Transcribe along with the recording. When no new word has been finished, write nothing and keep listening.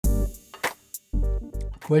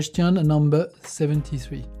Question number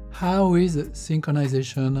 73. How is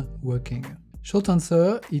synchronization working? Short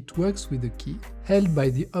answer, it works with a key held by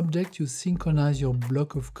the object you synchronize your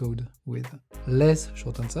block of code with. Less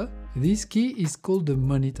short answer, this key is called the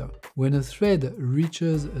monitor. When a thread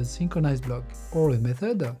reaches a synchronized block or a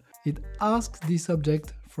method, it asks this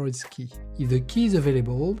object for its key. If the key is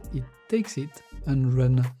available, it takes it and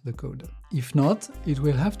runs the code. If not, it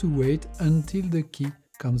will have to wait until the key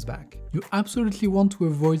comes back. You absolutely want to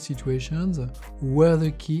avoid situations where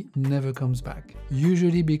the key never comes back,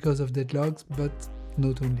 usually because of deadlocks, but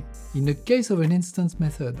not only. In the case of an instance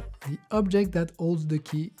method, the object that holds the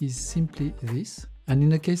key is simply this, and in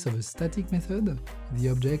the case of a static method, the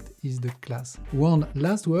object is the class. One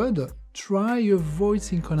last word, try avoid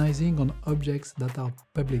synchronizing on objects that are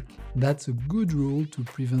public. That's a good rule to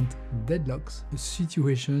prevent deadlocks, a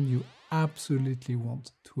situation you absolutely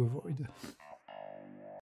want to avoid.